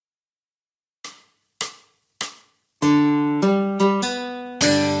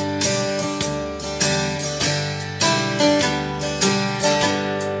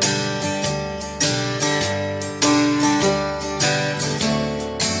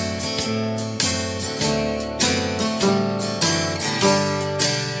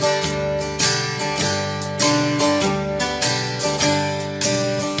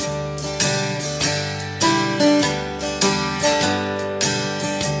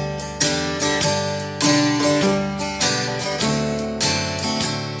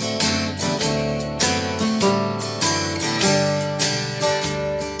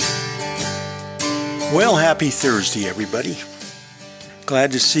Well, happy Thursday, everybody.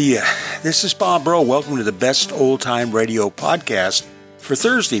 Glad to see you. This is Bob Rowe. Welcome to the Best Old Time Radio podcast for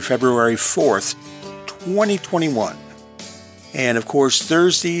Thursday, February 4th, 2021. And of course,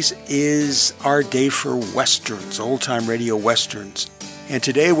 Thursdays is our day for Westerns, old time radio Westerns. And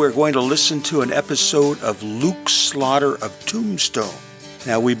today we're going to listen to an episode of Luke Slaughter of Tombstone.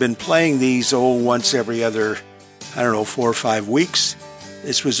 Now, we've been playing these, once every other, 4 or 5 weeks.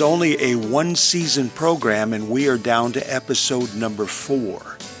 This was only a one-season program, and we are down to episode number 4.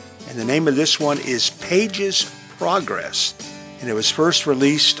 And the name of this one is Page's Progress. And it was first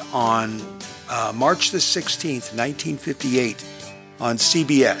released on March the 16th, 1958 on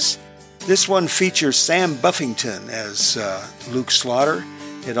CBS. This one features Sam Buffington as Luke Slaughter.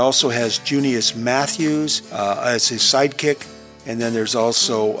 It also has Junius Matthews as his sidekick. And then there's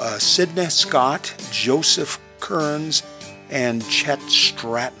also Sidney Scott, Joseph Kearns, and Chet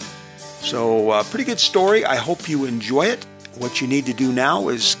Stratton. So, pretty good story. I hope you enjoy it. What you need to do now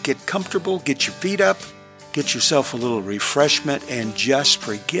is get comfortable, get your feet up, get yourself a little refreshment, and just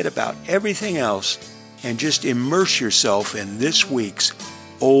forget about everything else and just immerse yourself in this week's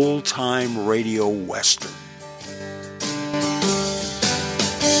old-time radio Western.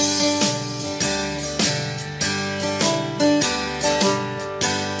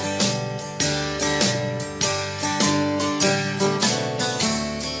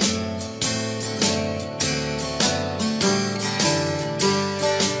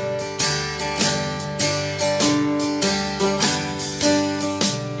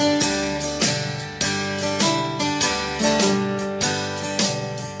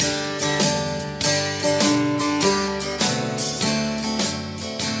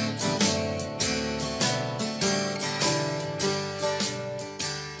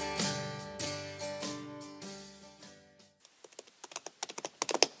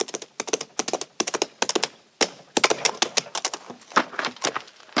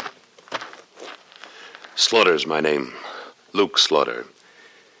 Slaughter's my name. Luke Slaughter.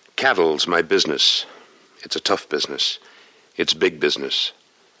 Cattle's my business. It's a tough business. It's big business.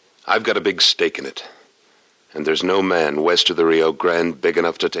 I've got a big stake in it. And there's no man west of the Rio Grande big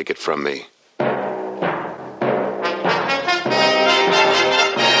enough to take it from me.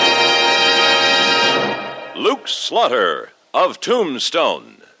 Luke Slaughter of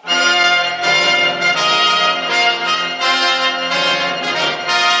Tombstone.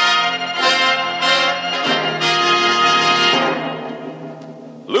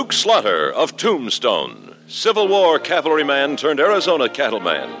 Luke Slaughter of Tombstone, Civil War cavalryman turned Arizona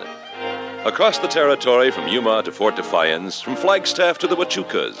cattleman. Across the territory from Yuma to Fort Defiance, from Flagstaff to the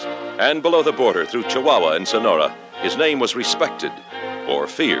Huachucas, and below the border through Chihuahua and Sonora, his name was respected, or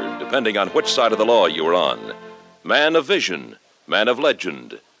feared, depending on which side of the law you were on. Man of vision, man of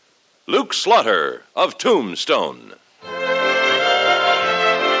legend. Luke Slaughter of Tombstone.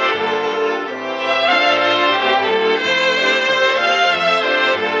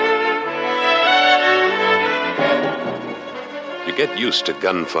 You get used to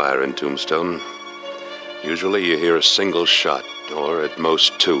gunfire in Tombstone. Usually you hear a single shot, or at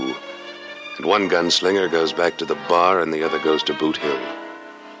most 2. And one gunslinger goes back to the bar and the other goes to Boot Hill.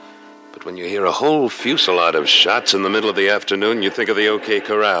 But when you hear a whole fusillade of shots in the middle of the afternoon, you think of the OK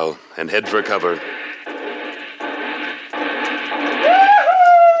Corral and head for cover. Why,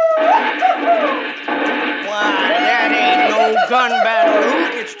 that ain't no gun battle,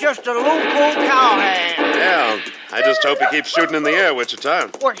 Luke. It's just a local cowhand. Yeah, I just hope he keeps shooting in the air, Wichita.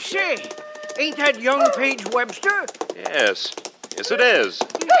 What, say, ain't that young Page Webster? Yes it is.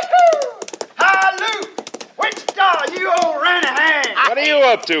 Hi, Luke! Wichita, you old Ranahan! What are you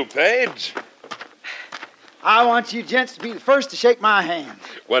up to, Page? I want you gents to be the first to shake my hand.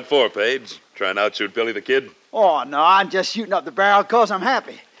 What for, Page? Trying to outshoot Billy the Kid? Oh, no, I'm just shooting up the barrel because I'm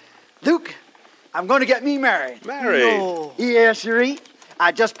happy. Luke, I'm going to get me married. Married? No. Yes, sirree.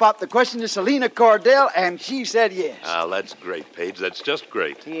 I just popped the question to Selena Cordell, and she said yes. Ah, that's great, Page. That's just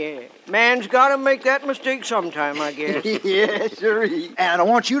great. Yeah, man's got to make that mistake sometime, I guess. Yes, sirree. And I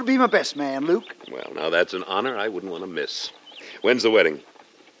want you to be my best man, Luke. Well, now that's an honor I wouldn't want to miss. When's the wedding?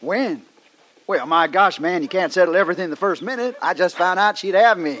 When? Well, my gosh, man, you can't settle everything the first minute. I just found out she'd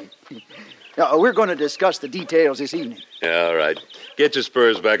have me. We're going to discuss the details this evening. Yeah, all right. Get your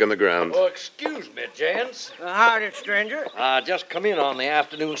spurs back on the ground. Oh, excuse me, gents. Howdy, stranger. Just come in on the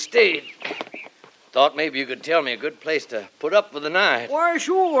afternoon stage. Thought maybe you could tell me a good place to put up for the night. Why,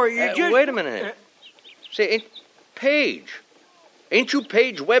 sure, you just... Wait a minute. Say, ain't you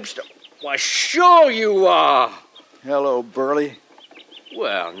Page Webster? Why, sure you are. Hello, Burley.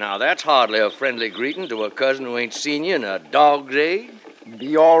 Well, now, that's hardly a friendly greeting to a cousin who ain't seen you in a dog's age.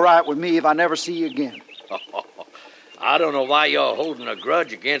 Be all right with me if I never see you again. I don't know why you're holding a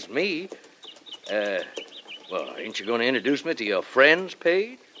grudge against me. Well, ain't you going to introduce me to your friends,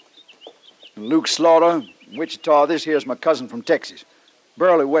 Page? Luke Slaughter, Wichita. This here's my cousin from Texas,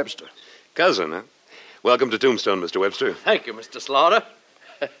 Burley Webster. Cousin, huh? Welcome to Tombstone, Mr. Webster. Thank you, Mr. Slaughter.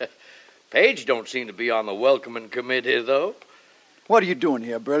 Page don't seem to be on the welcoming committee, though. What are you doing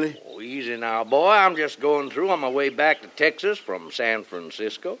here, Burley? Oh, easy now, boy. I'm just going through on my way back to Texas from San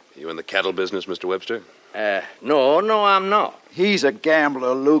Francisco. You in the cattle business, Mr. Webster? No, I'm not. He's a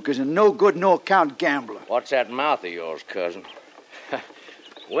gambler, Luke. Is a no good, no account gambler. What's that mouth of yours, cousin?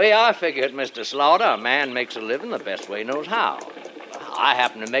 Way I figure it, Mr. Slaughter, a man makes a living the best way he knows how. I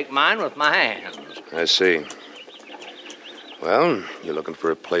happen to make mine with my hands. I see. Well, you're looking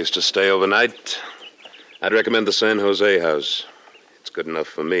for a place to stay overnight. I'd recommend the San Jose house. It's good enough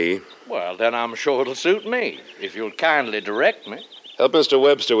for me. Well, then I'm sure it'll suit me, if you'll kindly direct me. Help Mr.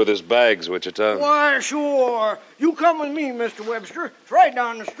 Webster with his bags, Wichita. Why, sure. You come with me, Mr. Webster. It's right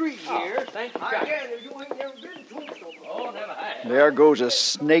down the street here. Thank you, I Captain. gather you ain't never been to Tombstone. Oh, never have. There goes a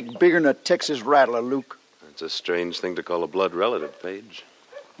snake bigger than a Texas rattler, Luke. It's a strange thing to call a blood relative, Page.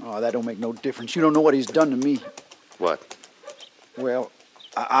 Oh, that don't make no difference. You don't know what he's done to me. What? Well,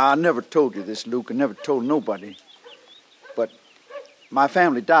 I never told you this, Luke. I never told nobody. But my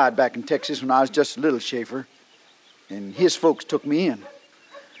family died back in Texas when I was just a little Schaefer, and his folks took me in.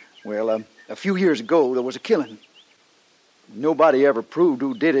 Well, a few years ago, there was a killing. Nobody ever proved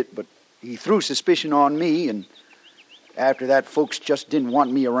who did it, but he threw suspicion on me, and after that, folks just didn't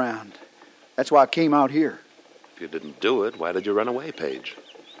want me around. That's why I came out here. If you didn't do it, why did you run away, Page?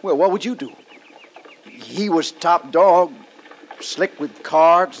 Well, what would you do? He was top dog, slick with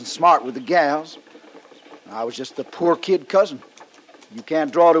cards and smart with the gals. I was just the poor kid cousin. You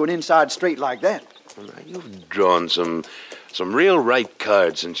can't draw to an inside straight like that. Well, now, you've drawn some real right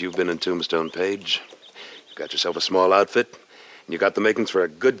cards since you've been in Tombstone, Page. You've got yourself a small outfit, and you got the makings for a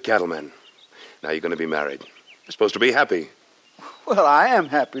good cattleman. Now you're going to be married. You're supposed to be happy. Well, I am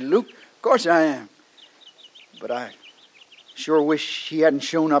happy, Luke. Of course I am. But I sure wish he hadn't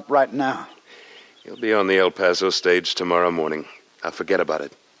shown up right now. You'll be on the El Paso stage tomorrow morning. Now forget about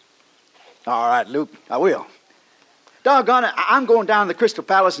it. All right, Luke, I will. Doggone it, I'm going down to the Crystal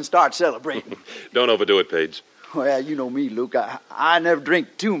Palace and start celebrating. Don't overdo it, Page. Well, you know me, Luke. I never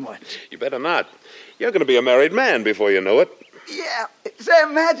drink too much. You better not. You're going to be a married man before you know it. Yeah, say,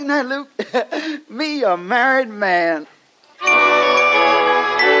 imagine that, Luke. Me, a married man.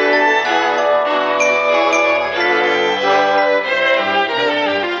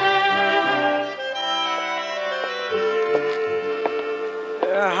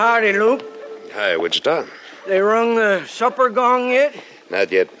 Howdy, Luke. Hi, Wichita. They rung the supper gong yet?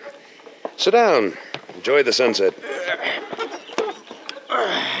 Not yet. Sit down. Enjoy the sunset.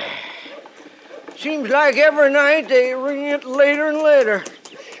 Seems like every night they ring it later and later.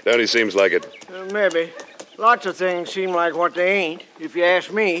 It only seems like it. Maybe. Lots of things seem like what they ain't, if you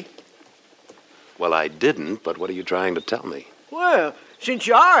ask me. Well, I didn't, but what are you trying to tell me? Well, since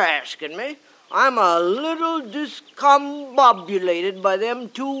you are asking me, I'm a little discombobulated by them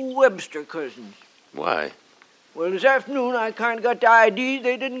two Webster cousins. Why? Well, this afternoon I kind of got the idea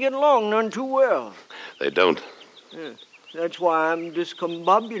they didn't get along none too well. They don't. Yeah, that's why I'm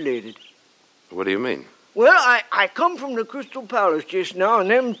discombobulated. What do you mean? Well, I come from the Crystal Palace just now, and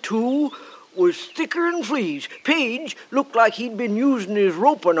them two was thicker than fleas. Page looked like he'd been using his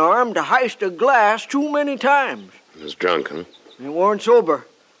roping arm to heist a glass too many times. He was drunk, huh? They weren't sober.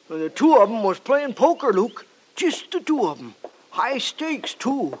 And the two of them was playing poker, Luke. Just the two of them. High stakes,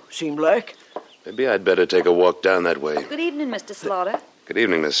 too, seemed like. Maybe I'd better take a walk down that way. Good evening, Mr. Slaughter. Good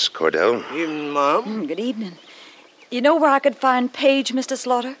evening, Miss Cordell. Evening, Mom. Good evening. You know where I could find Page, Mr.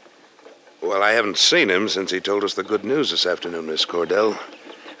 Slaughter? Well, I haven't seen him since he told us the good news this afternoon, Miss Cordell.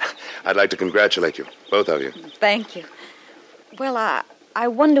 I'd like to congratulate you, both of you. Thank you. Well, I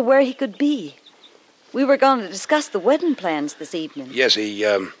wonder where he could be. We were going to discuss the wedding plans this evening. Yes, he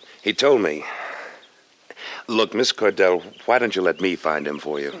told me. Look, Miss Cordell, why don't you let me find him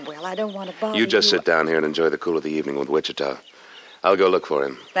for you? Well, I don't want to bother you. You just sit down here and enjoy the cool of the evening with Wichita. I'll go look for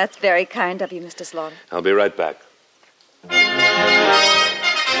him. That's very kind of you, Mr. Slaughter. I'll be right back.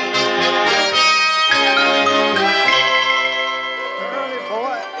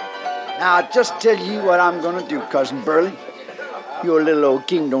 Now, I'll just tell you what I'm going to do, Cousin Burley. Your little old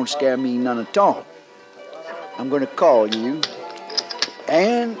king don't scare me none at all. I'm going to call you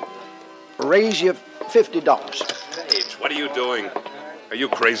and raise you $50. Page, what are you doing? Are you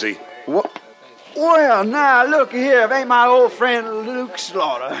crazy? What? Well, now, look here. If ain't my old friend Luke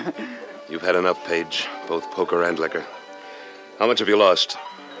Slaughter. You've had enough, Page, both poker and liquor. How much have you lost?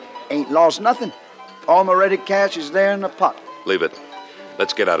 Ain't lost nothing. All my ready cash is there in the pot. Leave it.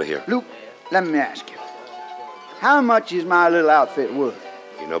 Let's get out of here. Luke, let me ask you. How much is my little outfit worth?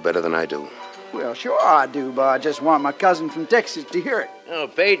 You know better than I do. Well, sure I do, but I just want my cousin from Texas to hear it. Oh,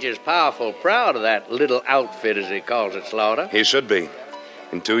 Page is powerful proud of that little outfit, as he calls it, Slaughter. He should be.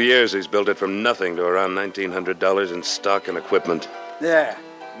 In 2 years, he's built it from nothing to around $1,900 in stock and equipment. There.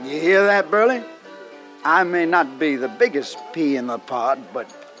 You hear that, Burley? I may not be the biggest pea in the pod, but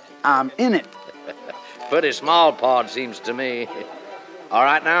I'm in it. Pretty small pod, seems to me. All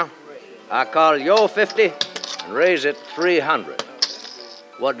right, now. I call your 50 and raise it 300.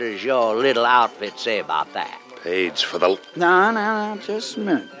 What does your little outfit say about that? Page, for the... No, just a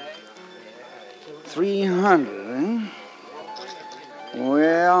minute. 300, eh?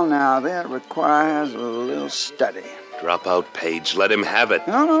 Well, now, that requires a little study. Drop out, Page. Let him have it.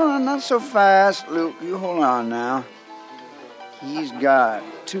 No, not so fast, Luke. You hold on now. He's got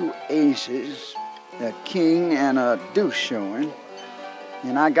 2 aces, a king and a deuce showing.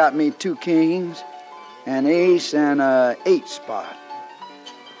 And I got me 2 kings, an ace and a 8 spot.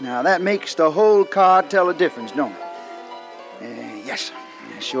 Now, that makes the whole card tell a difference, don't it? Yes,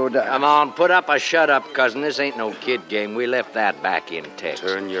 it sure does. Come on, put up or shut up, cousin. This ain't no kid game. We left that back in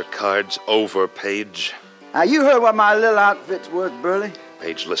Texas. Turn your cards over, Page. Now, you heard what my little outfit's worth, Burley.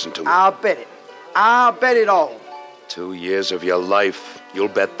 Page, listen to me. I'll bet it. I'll bet it all. 2 years of your life. You'll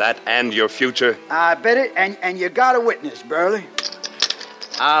bet that and your future. I bet it, and you got a witness, Burley.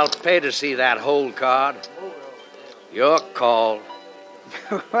 I'll pay to see that whole card. Your call.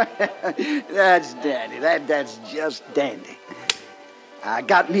 That's dandy. That's just dandy. I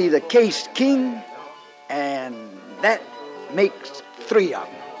got me the case king, and that makes 3 of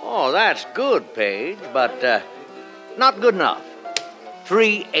them. Oh, that's good, Page, but not good enough.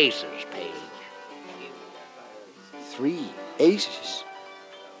 3 aces, Page. 3 aces?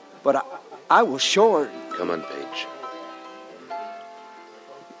 But I was short. Come on, Page.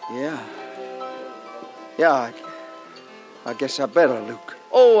 Yeah, I guess I better, Luke.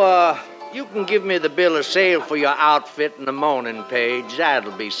 Oh, you can give me the bill of sale for your outfit in the morning, Page.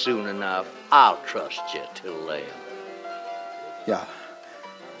 That'll be soon enough. I'll trust you till then. Yeah,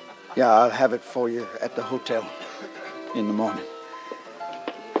 I'll have it for you at the hotel in the morning.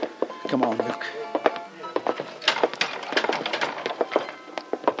 Come on, Luke.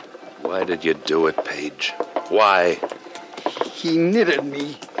 Why did you do it, Page? Why? He knitted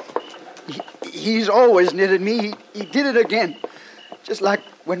me. He's always knitted me. He did it again. Just like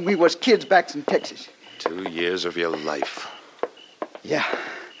when we was kids back in Texas. 2 years of your life. Yeah,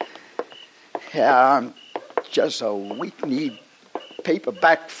 I'm just a weak-kneed,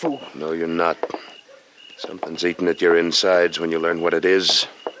 paperback fool. No, you're not. Something's eating at your insides. When you learn what it is,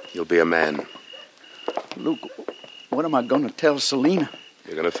 you'll be a man. Luke, what am I going to tell Selena?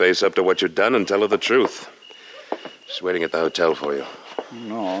 You're going to face up to what you've done and tell her the truth. She's waiting at the hotel for you.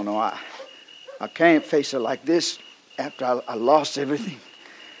 No, I can't face her like this after I lost everything.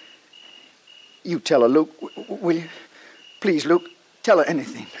 You tell her, Luke, will you? Please, Luke, tell her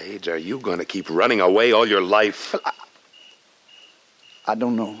anything. Page, are you going to keep running away all your life? Well, I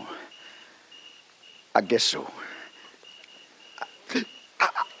don't know. I guess so.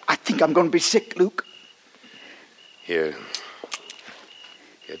 I think I'm going to be sick, Luke. Here.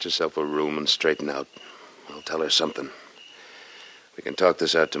 Get yourself a room and straighten out. I'll tell her something. We can talk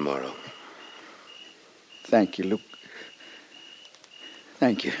this out tomorrow. Thank you, Luke.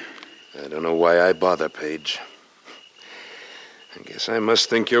 Thank you. I don't know why I bother, Page. I guess I must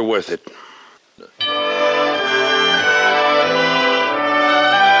think you're worth it.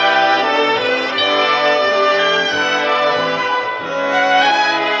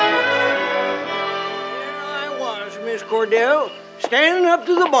 Miss Cordell, standing up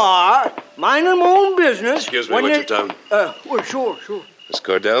to the bar, minding my own business. Excuse me, Wichita. Well, sure. Miss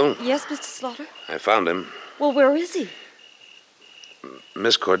Cordell? Yes, Mr. Slaughter? I found him. Well, where is he?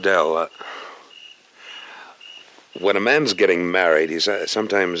 Miss Cordell, when a man's getting married, he's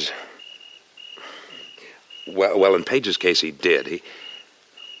sometimes... Well, in Page's case, he did.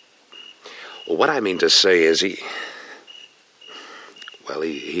 What I mean to say is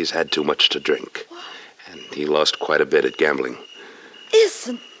he's had too much to drink. What? And he lost quite a bit at gambling.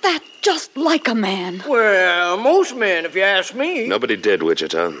 Isn't that just like a man? Well, most men, if you ask me. Nobody did,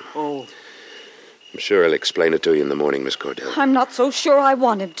 Wichita. Oh. I'm sure I'll explain it to you in the morning, Miss Cordell. I'm not so sure I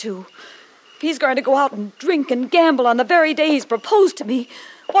want him to. If he's going to go out and drink and gamble on the very day he's proposed to me,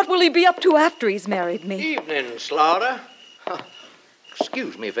 what will he be up to after he's married me? Evening, Slaughter.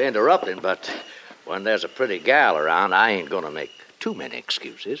 Excuse me for interrupting, but when there's a pretty gal around, I ain't going to make too many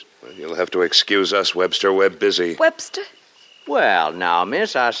excuses. Well, you'll have to excuse us, Webster. We're busy. Webster? Well, now,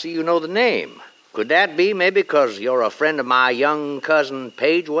 miss, I see you know the name. Could that be maybe because you're a friend of my young cousin,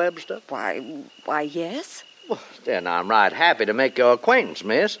 Paige Webster? Why, yes. Well, then I'm right happy to make your acquaintance,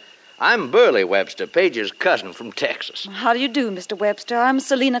 miss. I'm Burley Webster, Paige's cousin from Texas. How do you do, Mr. Webster? I'm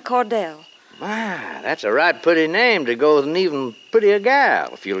Selina Cordell. My, that's a right pretty name to go with an even prettier gal,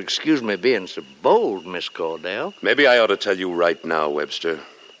 if you'll excuse me being so bold, Miss Cordell. Maybe I ought to tell you right now, Webster.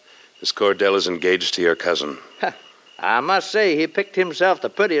 Miss Cordell is engaged to your cousin. I must say he picked himself the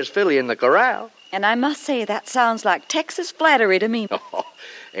prettiest filly in the corral. And I must say that sounds like Texas flattery to me. Oh,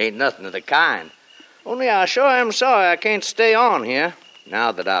 ain't nothing of the kind. Only I sure am sorry I can't stay on here,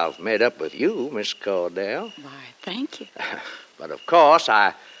 now that I've made up with you, Miss Cordell. Why, thank you. But of course,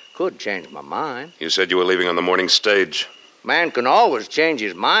 I could change my mind. You said you were leaving on the morning stage. Man can always change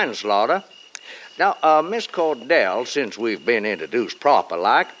his mind, Slaughter. Now, Miss Cordell, since we've been introduced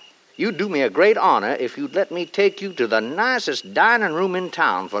proper-like, you'd do me a great honor if you'd let me take you to the nicest dining room in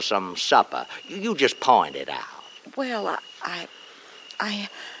town for some supper. You just point it out. Well, I...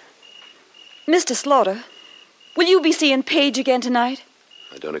 Mr. Slaughter, will you be seeing Paige again tonight?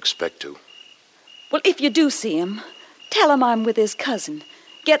 I don't expect to. Well, if you do see him, tell him I'm with his cousin,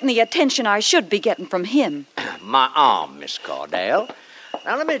 getting the attention I should be getting from him. My arm, Miss Cordell.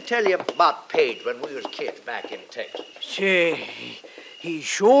 Now, let me tell you about Paige when we was kids back in Texas. Say, he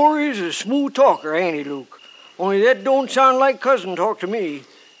sure is a smooth talker, ain't he, Luke? Only that don't sound like cousin talk to me.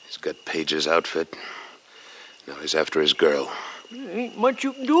 He's got Paige's outfit. Now he's after his girl. Ain't much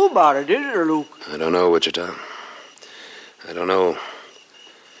you can do about it, is there, Luke? I don't know, Wichita. I don't know.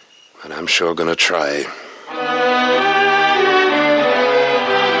 But I'm sure gonna try.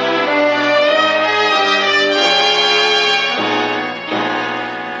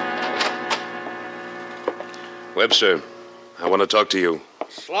 Webster, I want to talk to you.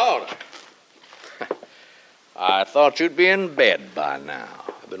 Slaughter. I thought you'd be in bed by now.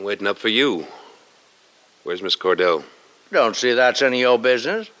 I've been waiting up for you. Where's Miss Cordell? Don't see that's any of your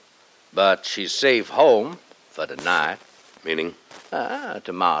business. But she's safe home for tonight. Meaning?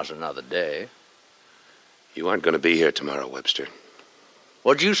 Tomorrow's another day. You aren't going to be here tomorrow, Webster.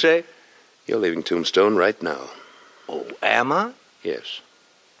 What'd you say? You're leaving Tombstone right now. Oh, am I? Yes.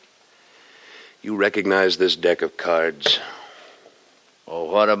 You recognize this deck of cards? Oh,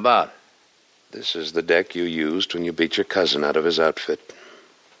 what about it? This is the deck you used when you beat your cousin out of his outfit.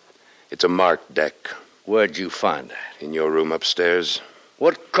 It's a marked deck. Where'd you find that? In your room upstairs.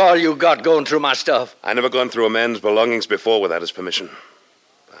 What call you got going through my stuff? I never gone through a man's belongings before without his permission.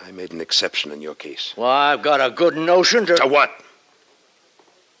 I made an exception in your case. Well, I've got a good notion to... To what?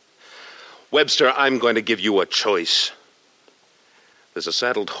 Webster, I'm going to give you a choice. There's a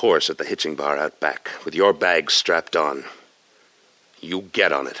saddled horse at the hitching bar out back, with your bag strapped on. You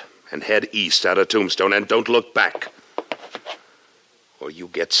get on it and head east out of Tombstone and don't look back. Or you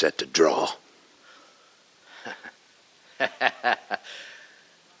get set to draw.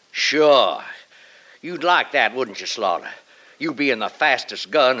 Sure. You'd like that, wouldn't you, Slaughter? You being the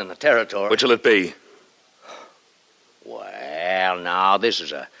fastest gun in the territory. Which'll it be? Well, now, this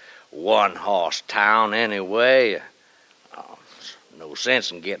is a one-horse town anyway. Oh, no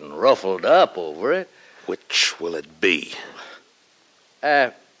sense in getting ruffled up over it. Which will it be?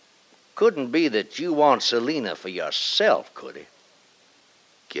 Couldn't be that you want Selina for yourself, could it?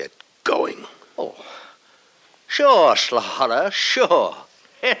 Get going. Oh, sure, Slaughter, sure.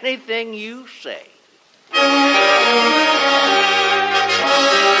 Anything you say.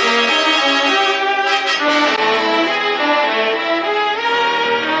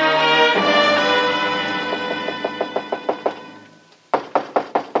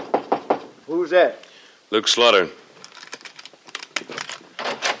 Who's that? Luke Slaughter.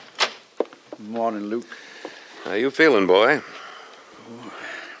 Morning, Luke. How you feeling, boy?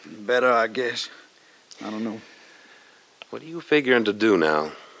 Better, I guess. I don't know. What are you figuring to do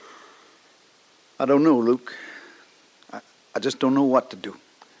now? I don't know, Luke. I just don't know what to do.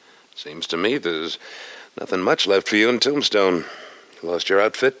 Seems to me there's nothing much left for you in Tombstone. You lost your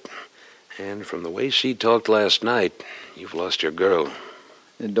outfit, and from the way she talked last night, you've lost your girl.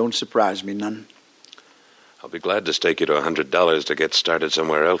 It don't surprise me none. I'll be glad to stake you to $100 to get started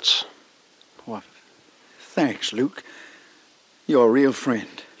somewhere else. What? Thanks, Luke. You're a real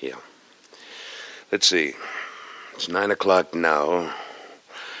friend. Yeah. Let's see. It's 9 o'clock now.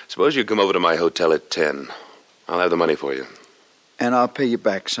 Suppose you come over to my hotel at 10. I'll have the money for you. And I'll pay you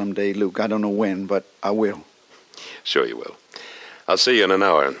back someday, Luke. I don't know when, but I will. Sure you will. I'll see you in an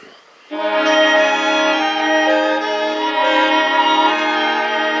hour.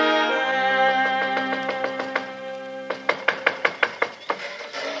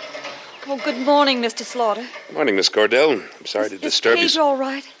 Oh, good morning, Mr. Slaughter. Morning, Miss Cordell. I'm sorry to disturb you. Is Paige all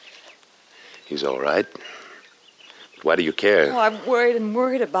right? He's all right. But why do you care? Oh, I've worried and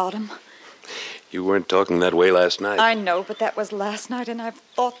worried about him. You weren't talking that way last night. I know, but that was last night, and I've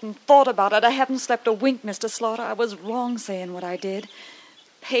thought and thought about it. I haven't slept a wink, Mr. Slaughter. I was wrong saying what I did.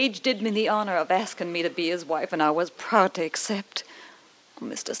 Page did me the honor of asking me to be his wife, and I was proud to accept. Oh,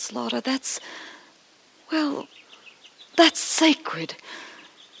 Mr. Slaughter, that's sacred.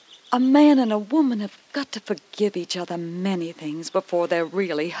 A man and a woman have got to forgive each other many things before they're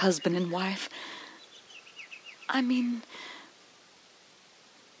really husband and wife. I mean,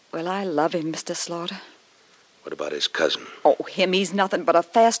 well, I love him, Mr. Slaughter. What about his cousin? Oh, him, he's nothing but a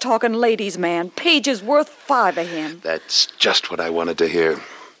fast-talking ladies' man. Page is worth 5 of him. That's just what I wanted to hear.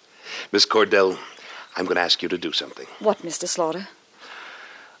 Miss Cordell, I'm going to ask you to do something. What, Mr. Slaughter?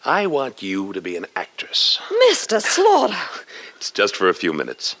 I want you to be an actress. Mr. Slaughter! It's just for a few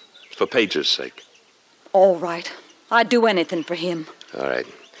minutes. It's for Page's sake. All right. I'd do anything for him. All right.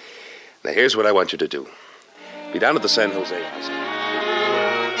 Now, here's what I want you to do. Be down at the San Jose house.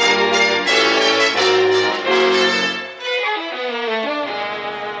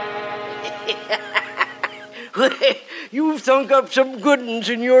 You've thunk up some good uns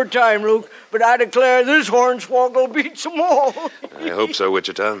in your time, Luke, but I declare this hornswoggle beats them all. I hope so,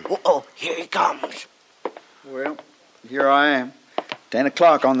 Wichita. Oh, here he comes. Well, here I am. 10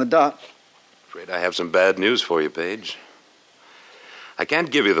 o'clock on the dot. Afraid I have some bad news for you, Page. I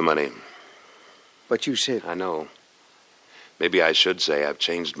can't give you the money. But you said... I know. Maybe I should say I've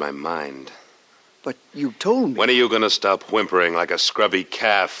changed my mind. But you told me... When are you going to stop whimpering like a scrubby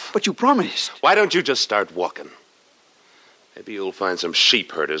calf? But you promised. Why don't you just start walking? Maybe you'll find some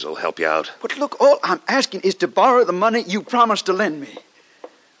sheep herders who'll help you out. But look, all I'm asking is to borrow the money you promised to lend me.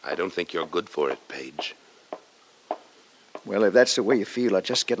 I don't think you're good for it, Page. Well, if that's the way you feel, I'll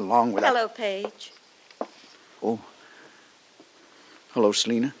just get along with Hello, Page. Oh. Hello,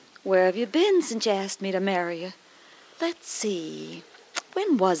 Selena. Where have you been since you asked me to marry you? Let's see.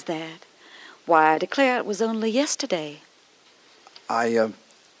 When was that? Why, I declare it was only yesterday. I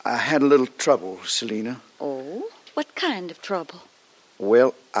had a little trouble, Selena. Oh? What kind of trouble?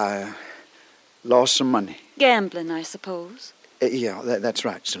 Well, I lost some money. Gambling, I suppose. Yeah, that's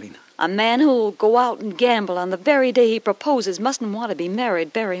right, Selena. A man who'll go out and gamble on the very day he proposes mustn't want to be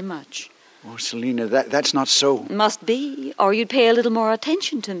married very much. Oh, Selena, that's not so. Must be, or you'd pay a little more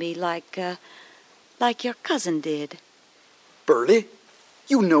attention to me, like your cousin did. Burley?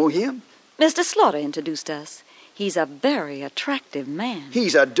 You know him? Mr. Slaughter introduced us. He's a very attractive man.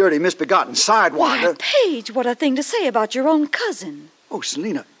 He's a dirty, misbegotten sidewinder. Why, Paige, what a thing to say about your own cousin. Oh,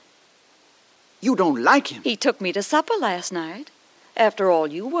 Selena, you don't like him. He took me to supper last night. After all,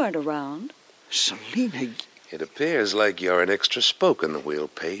 you weren't around. Selena... It appears like you're an extra spoke in the wheel,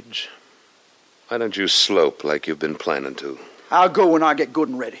 Page. Why don't you slope like you've been planning to? I'll go when I get good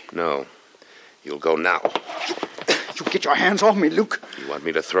and ready. No. You'll go now. You get your hands off me, Luke. You want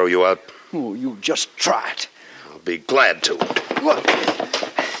me to throw you out? Oh, you just try it. I'll be glad to. What?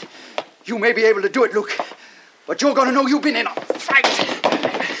 You may be able to do it, Luke, but you're going to know you've been in a fight.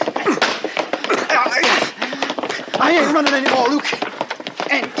 I ain't running anymore, Luke,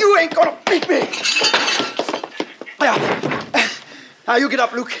 and you ain't going to beat me. Now, you get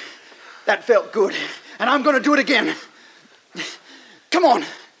up, Luke. That felt good, and I'm going to do it again. Come on.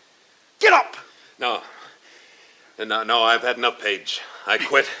 Get up. No, I've had enough, Page. I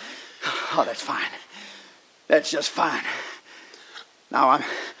quit. Oh, that's fine. That's just fine. Now I'm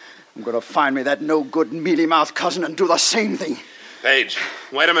going to find me that no-good, mealy-mouthed cousin and do the same thing. Page,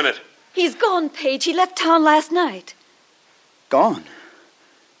 wait a minute. He's gone, Paige. He left town last night. Gone?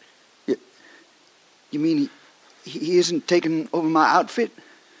 You mean he isn't taking over my outfit?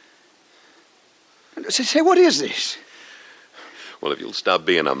 Say, what is this? Well, if you'll stop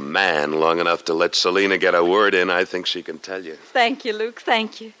being a man long enough to let Selena get a word in, I think she can tell you. Thank you, Luke.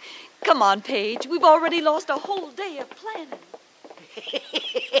 Thank you. Come on, Paige. We've already lost a whole day of planning.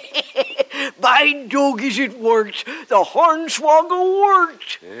 By dogies, it worked. The hornswoggle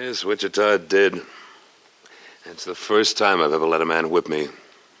worked. Yes, Wichita did. It's the first time I've ever let a man whip me.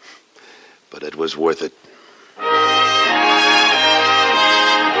 But it was worth it.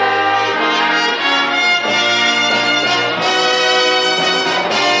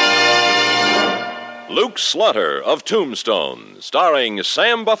 Luke Slaughter of Tombstone, starring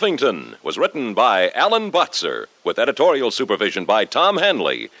Sam Buffington, was written by Alan Botzer, with editorial supervision by Tom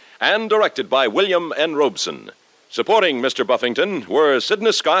Hanley, and directed by William N. Robeson. Supporting Mr. Buffington were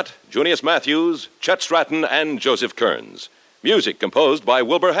Sidney Scott, Junius Matthews, Chet Stratton, and Joseph Kearns. Music composed by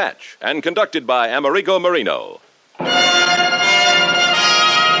Wilbur Hatch and conducted by Amerigo Marino.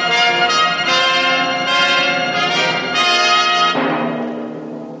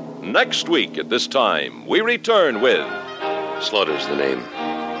 next week at this time, we return with... Slaughter's the name.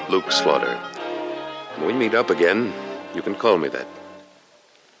 Luke Slaughter. When we meet up again, you can call me that.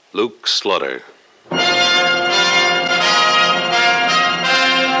 Luke Slaughter.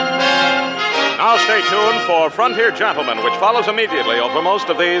 Now stay tuned for Frontier Gentlemen, which follows immediately over most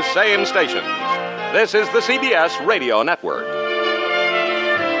of these same stations. This is the CBS Radio Network.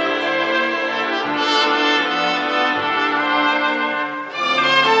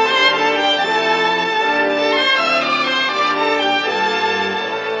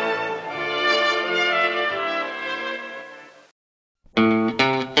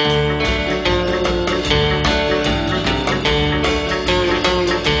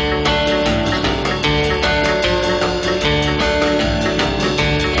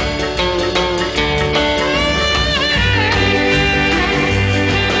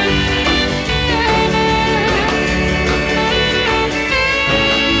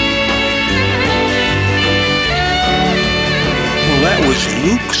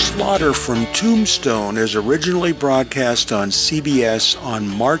 Luke Slaughter from Tombstone is originally broadcast on CBS on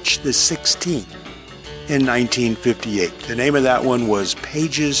March the 16th in 1958. The name of that one was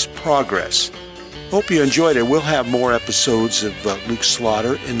Page's Progress. Hope you enjoyed it. We'll have more episodes of Luke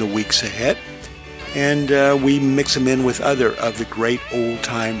Slaughter in the weeks ahead, and we mix them in with other of the great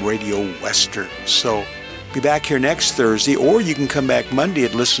old-time radio westerns. So be back here next Thursday, or you can come back Monday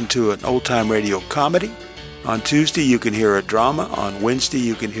and listen to an old-time radio comedy. On Tuesday, you can hear a drama. On Wednesday,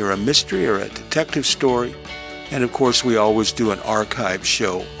 you can hear a mystery or a detective story. And, of course, we always do an archive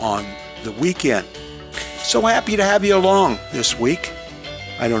show on the weekend. So happy to have you along this week.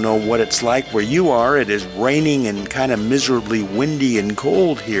 I don't know what it's like where you are. It is raining and kind of miserably windy and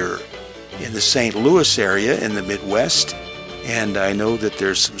cold here in the St. Louis area in the Midwest. And I know that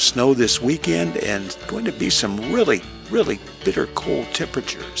there's some snow this weekend and going to be some really, really bitter cold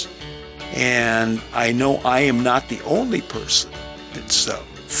temperatures. And I know I am not the only person that's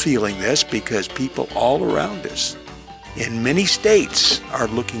feeling this, because people all around us in many states are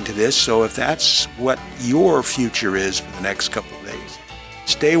looking to this. So if that's what your future is for the next couple of days,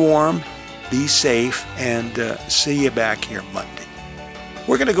 stay warm, be safe, and see you back here Monday.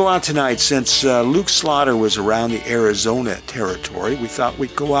 We're going to go out tonight. Since Luke Slaughter was around the Arizona territory, we thought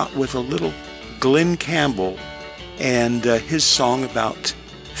we'd go out with a little Glenn Campbell and his song about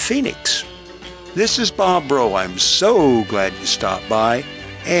Phoenix. This is Bob Bro. I'm so glad you stopped by,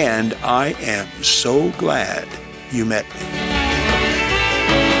 and I am so glad you met me.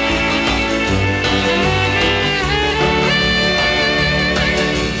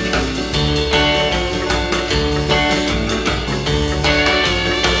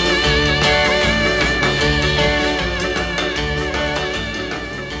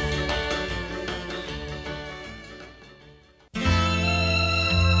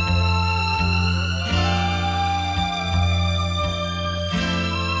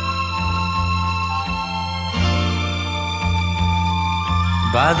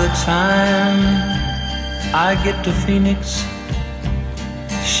 By the time I get to Phoenix,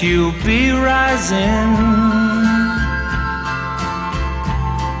 she'll be rising.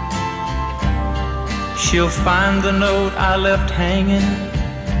 She'll find the note I left hanging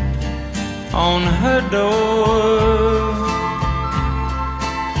on her door.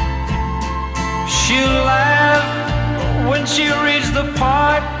 She'll laugh when she reads the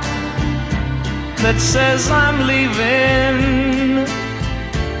part that says I'm leaving,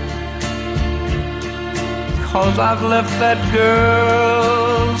 'cause I've left that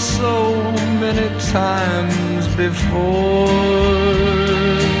girl so many times before.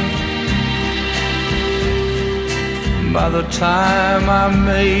 By the time I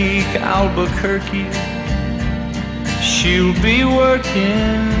make Albuquerque, she'll be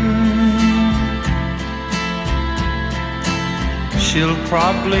working. She'll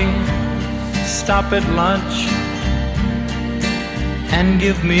probably stop at lunch and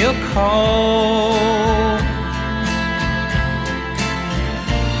give me a call,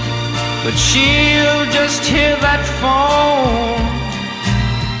 but she'll just hear that phone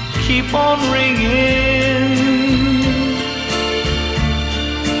keep on ringing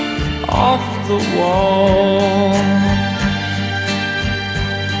off the wall.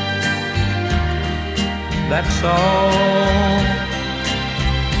 That's all.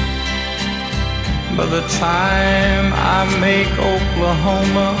 By the time I make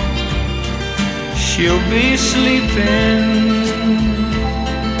Oklahoma, she'll be sleeping.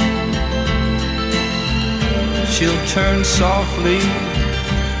 She'll turn softly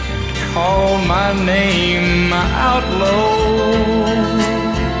to call my name out low,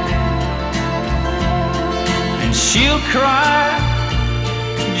 and she'll cry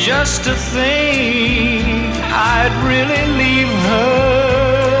just to think I'd really leave her.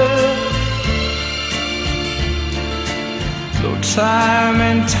 Though time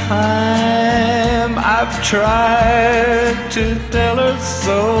and time I've tried to tell her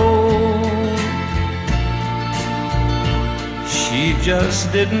so, she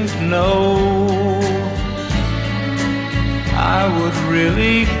just didn't know I would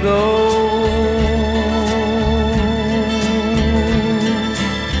really go.